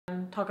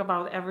talk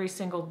about every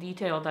single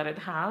detail that it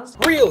has.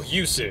 Real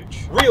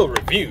usage, real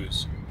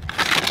reviews.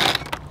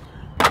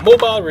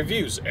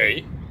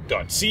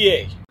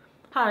 MobileReviewsA.ca.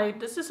 Hi,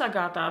 this is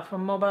Agata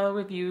from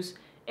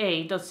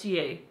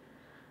MobileReviewsA.ca,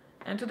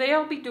 and today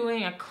I'll be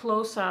doing a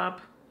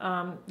close-up,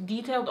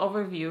 detailed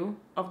overview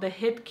of the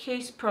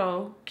Hitcase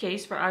Pro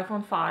case for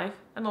iPhone 5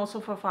 and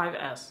also for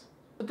 5S.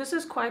 But this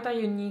is quite a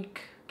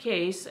unique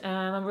case,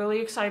 and I'm really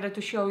excited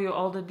to show you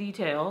all the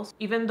details.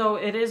 Even though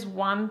it is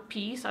one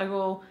piece, I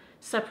will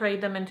separate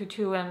them into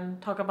two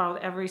and talk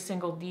about every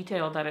single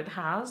detail that it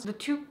has. The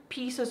two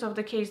pieces of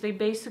the case, they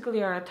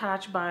basically are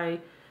attached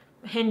by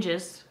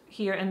hinges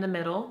here in the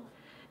middle,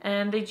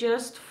 and they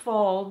just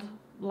fold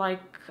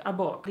like a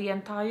book. The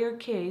entire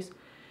case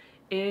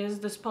is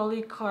this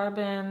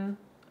polycarbon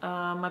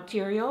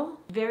material,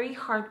 very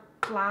hard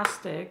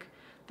plastic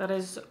that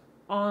is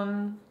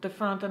on the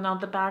front and on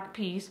the back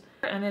piece,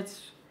 and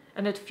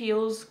it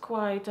feels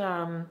quite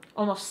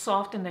almost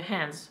soft in the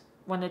hands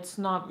when it's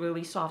not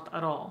really soft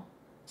at all.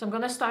 So I'm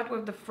gonna start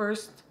with the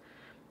first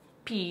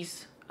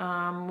piece,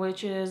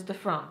 which is the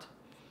front.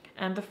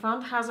 And the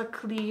front has a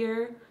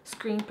clear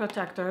screen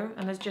protector,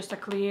 and it's just a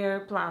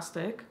clear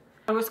plastic.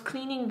 I was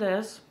cleaning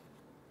this,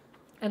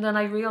 and then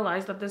I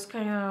realized that this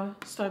kind of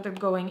started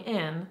going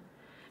in.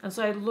 And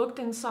so I looked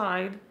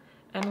inside,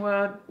 and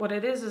what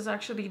it is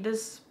actually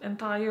this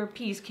entire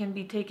piece can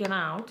be taken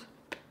out.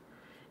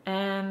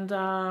 And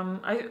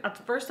at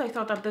first I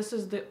thought that this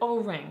is the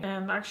O-ring,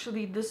 and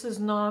actually this is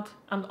not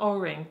an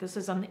O-ring. This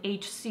is an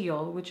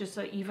H-seal, which is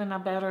even a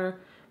better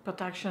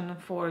protection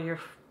for your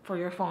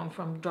phone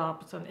from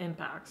drops and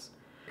impacts.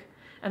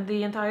 And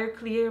the entire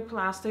clear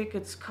plastic,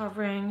 it's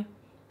covering,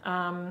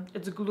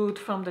 it's glued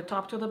from the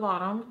top to the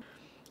bottom.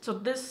 So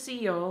this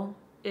seal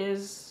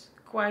is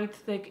quite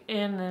thick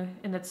in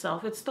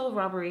itself. It's still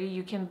rubbery,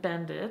 you can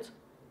bend it.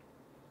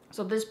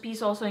 So this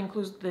piece also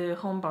includes the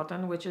home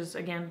button, which is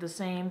again the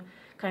same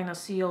kind of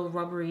seal,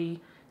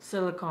 rubbery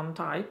silicone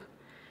type.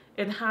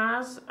 It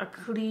has a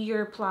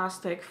clear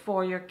plastic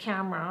for your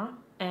camera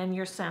and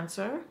your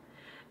sensor.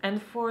 And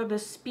for the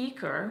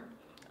speaker,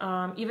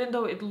 even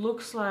though it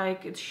looks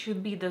like it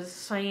should be the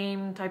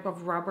same type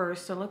of rubber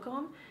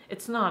silicone,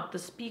 it's not. The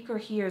speaker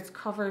here is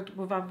covered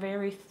with a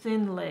very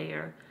thin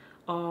layer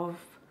of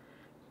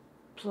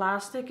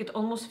plastic. It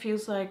almost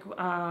feels like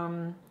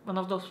one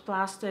of those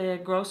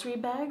plastic grocery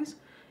bags.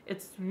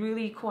 It's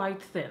really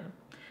quite thin.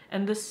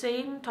 And the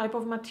same type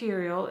of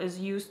material is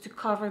used to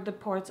cover the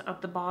ports at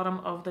the bottom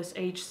of this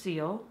H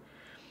seal.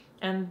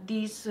 And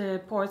these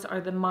ports are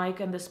the mic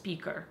and the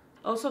speaker.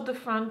 Also the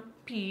front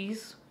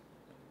piece,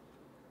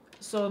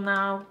 so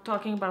now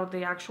talking about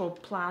the actual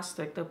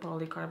plastic, the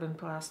polycarbon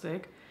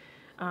plastic,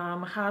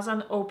 has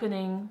an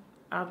opening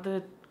at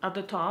the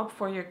top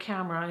for your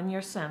camera and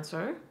your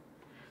sensor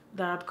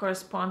that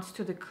corresponds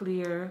to the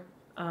clear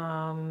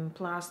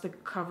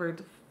plastic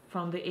covered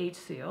from the H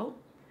seal.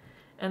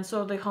 And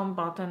so the home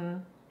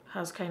button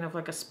has kind of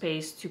like a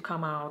space to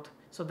come out,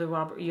 so the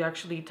rubber, you're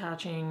actually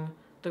attaching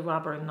the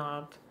rubber,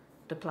 not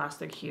the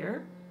plastic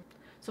here.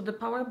 So the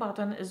power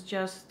button is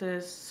just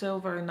this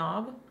silver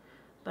knob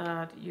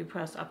that you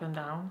press up and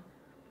down.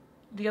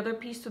 The other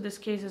piece to this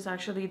case is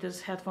actually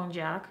this headphone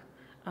jack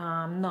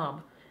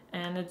knob,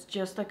 and it's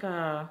just like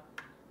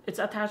it's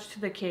attached to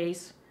the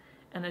case,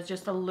 and it's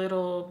just a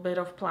little bit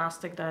of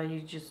plastic that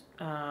you just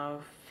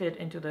fit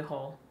into the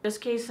hole. This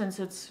case, since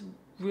it's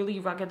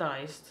really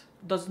ruggedized,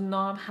 does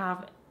not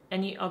have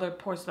any other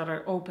ports that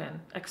are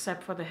open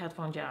except for the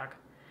headphone jack.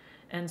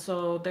 And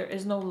so there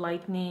is no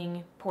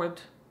lightning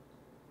port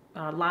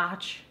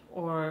latch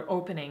or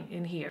opening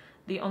in here.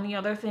 The only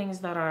other things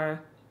that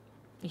are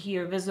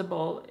here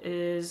visible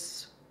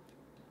is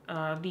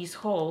these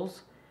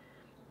holes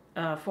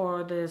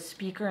for the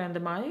speaker and the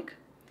mic,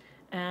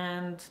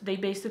 and they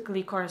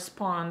basically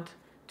correspond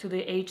to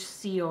the H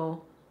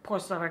seal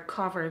ports that are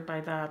covered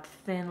by that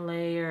thin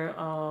layer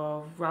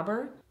of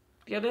rubber.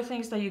 The other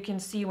things that you can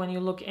see when you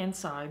look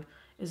inside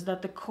is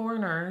that the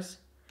corners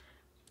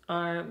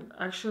are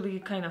actually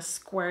kind of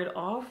squared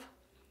off,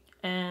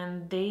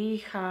 and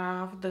they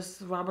have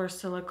this rubber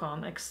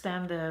silicone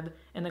extended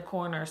in the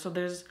corner. So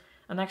there's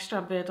an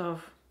extra bit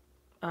of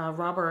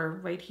rubber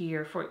right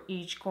here for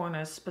each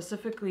corner.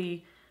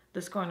 Specifically,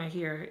 this corner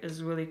here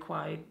is really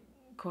quite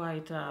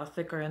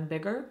thicker and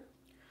bigger.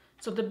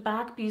 So the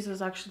back piece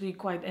is actually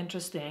quite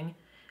interesting.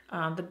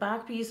 The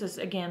back piece is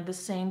again the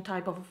same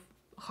type of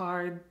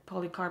hard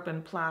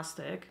polycarbon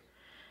plastic,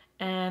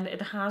 and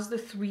it has the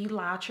 3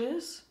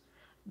 latches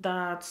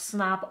that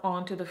snap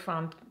onto the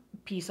front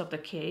piece of the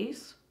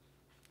case.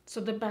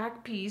 So the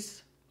back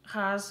piece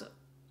has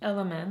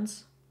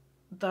elements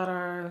that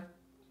are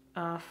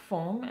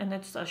foam, and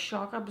it's a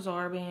shock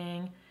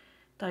absorbing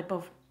type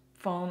of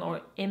foam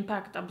or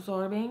impact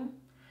absorbing,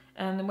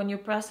 and when you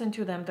press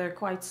into them they're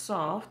quite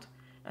soft,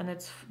 and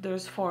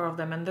there's 4 of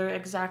them, and they're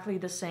exactly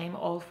the same,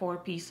 all 4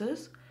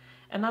 pieces.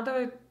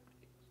 Another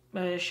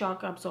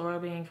shock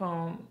absorbing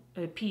foam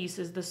piece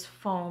is this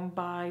foam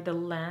by the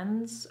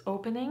lens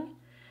opening,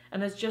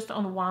 and it's just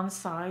on one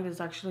side,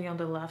 it's actually on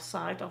the left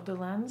side of the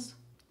lens.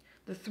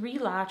 the 3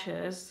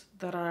 latches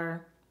that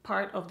are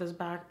part of this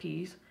back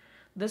piece.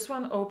 This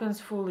one opens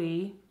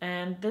fully,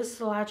 and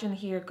this latch in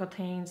here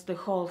contains the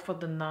hole for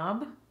the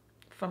knob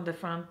from the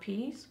front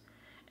piece,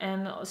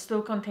 and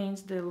still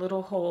contains the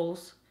little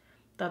holes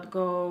that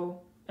go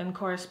and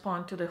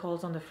correspond to the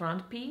holes on the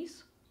front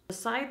piece. The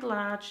side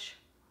latch,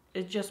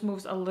 it just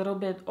moves a little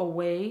bit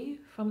away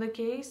from the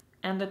case,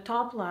 and the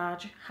top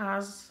latch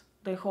has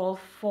the hole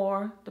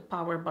for the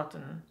power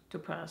button to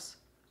press.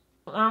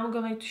 Now I'm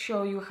going to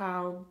show you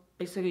how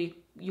basically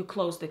you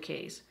close the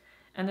case.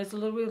 And it's a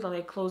little bit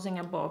like closing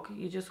a book.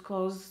 You just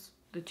close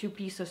the 2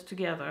 pieces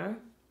together,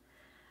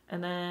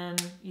 and then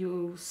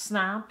you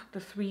snap the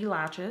 3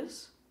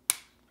 latches.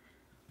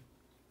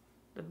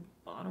 The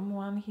bottom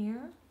one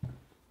here.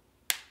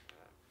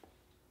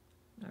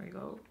 There we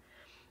go.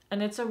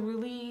 And it's a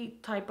really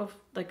type of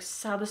like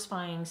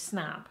satisfying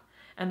snap.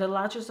 And the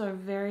latches are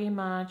very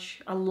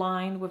much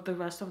aligned with the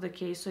rest of the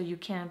case, so you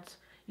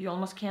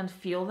almost can't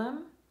feel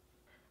them.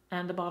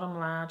 And the bottom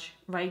latch,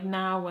 right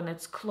now when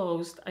it's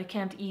closed, I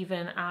can't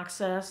even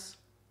access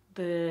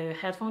the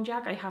headphone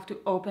jack. I have to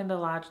open the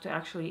latch to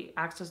actually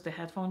access the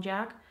headphone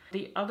jack.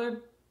 The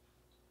other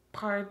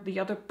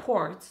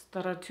ports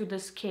that are to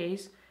this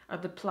case are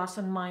the plus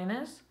and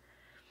minus.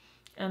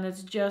 And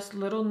it's just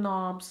little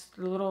knobs,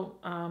 little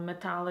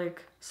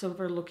metallic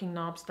silver looking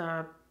knobs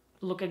that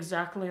look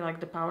exactly like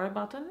the power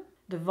button.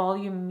 The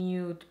volume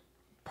mute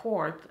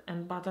port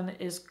and button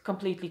is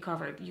completely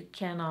covered. You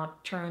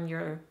cannot turn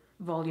your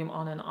volume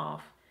on and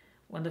off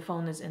when the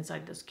phone is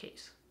inside this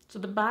case. So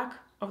the back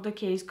of the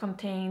case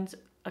contains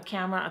a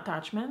camera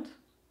attachment,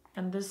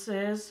 and this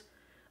is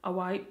a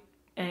wide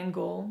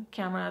angle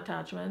camera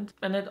attachment,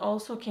 and it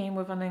also came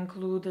with an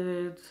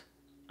included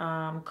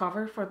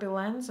cover for the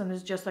lens, and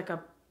it's just like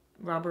a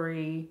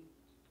rubbery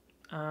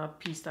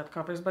piece that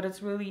covers, but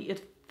it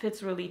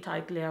fits really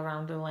tightly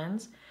around the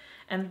lens.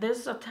 And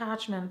this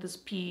attachment, this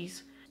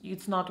piece,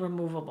 it's not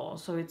removable,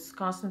 so it's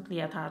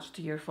constantly attached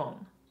to your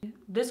phone.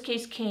 This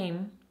case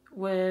came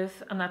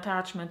with an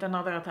attachment,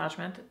 another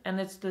attachment, and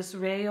it's this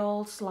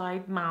rail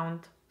slide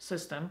mount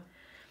system.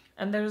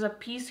 And there's a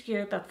piece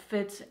here that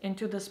fits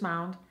into this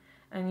mount,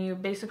 and you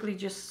basically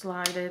just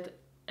slide it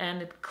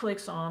and it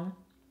clicks on,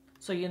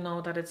 so you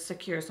know that it's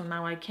secure. So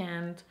now I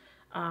can't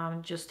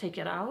just take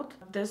it out.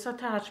 This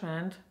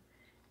attachment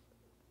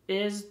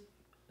is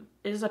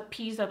a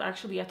piece that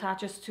actually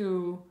attaches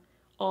to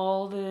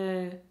all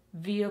the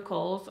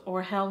vehicles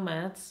or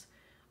helmets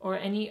or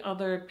any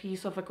other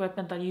piece of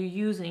equipment that you're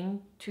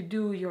using to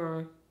do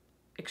your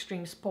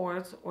extreme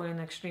sports or in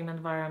extreme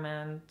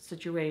environment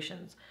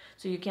situations.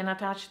 So you can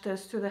attach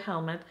this to the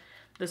helmet.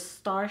 The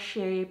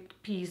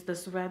star-shaped piece,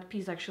 this red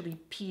piece, actually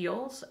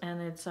peels,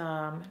 and it's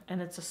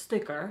a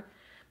sticker,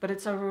 but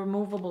it's a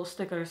removable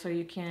sticker, so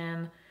you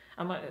can,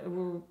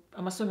 I'm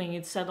assuming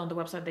it said on the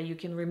website that you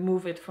can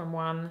remove it from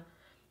one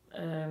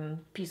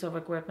piece of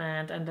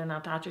equipment and then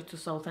attach it to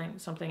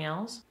something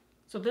else.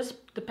 So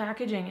the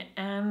packaging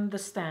and the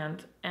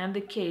stand and the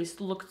case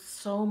looked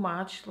so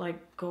much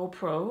like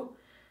GoPro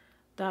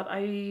that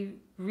I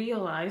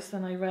realized,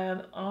 and I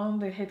read on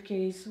the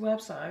Hitcase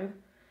website,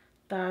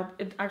 that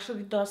it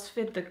actually does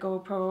fit the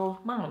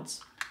GoPro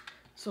mounts.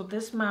 So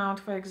this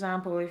mount, for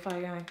example, if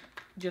I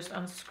just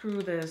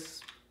unscrew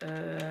this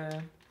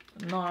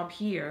knob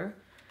here,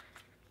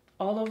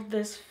 all of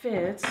this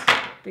fits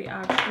the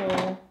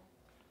actual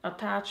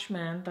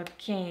attachment that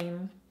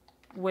came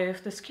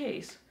with this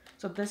case.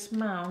 So this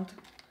mount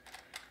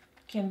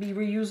can be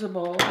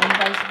reusable and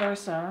vice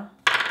versa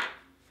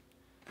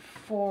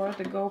for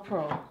the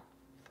GoPro.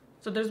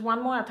 So there's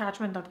one more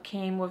attachment that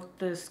came with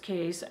this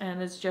case,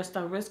 and it's just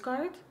a wrist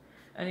guard,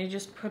 and you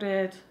just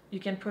you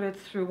can put it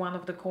through one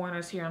of the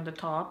corners here on the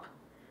top,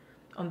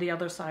 on the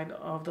other side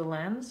of the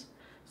lens.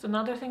 So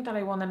another thing that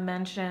I want to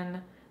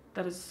mention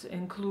that is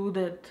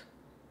included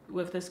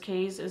with this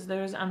case is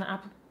there's an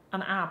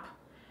app,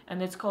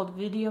 and it's called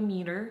Video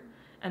Meter,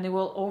 and it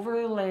will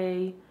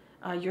overlay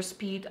your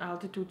speed,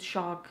 altitude,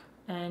 shock,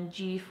 and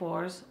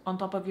G-force on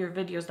top of your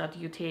videos that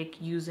you take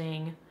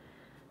using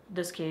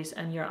this case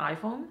and your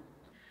iPhone.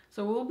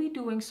 So we'll be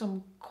doing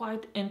some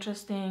quite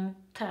interesting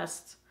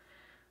tests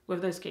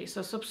with this case.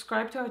 So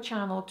subscribe to our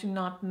channel to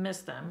not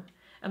miss them.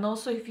 And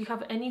also, if you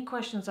have any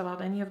questions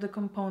about any of the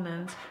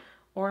components,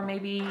 or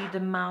maybe the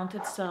mount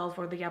itself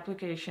or the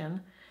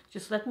application,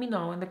 just let me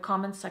know in the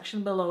comment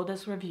section below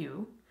this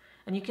review.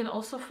 And you can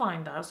also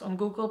find us on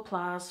Google+,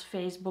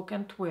 Facebook,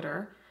 and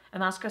Twitter,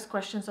 and ask us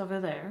questions over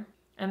there.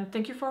 And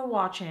thank you for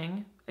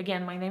watching.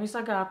 Again, my name is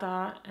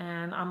Agata,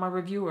 and I'm a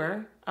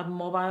reviewer at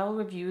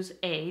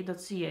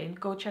mobilereviewsa.ca.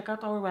 Go check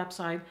out our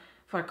website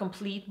for a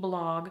complete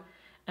blog,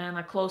 and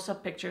a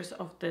close-up pictures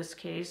of this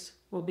case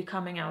will be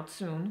coming out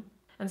soon.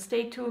 And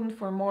stay tuned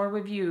for more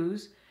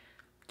reviews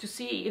to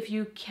see if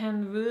you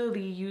can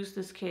really use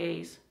this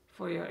case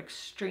for your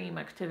extreme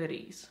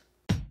activities.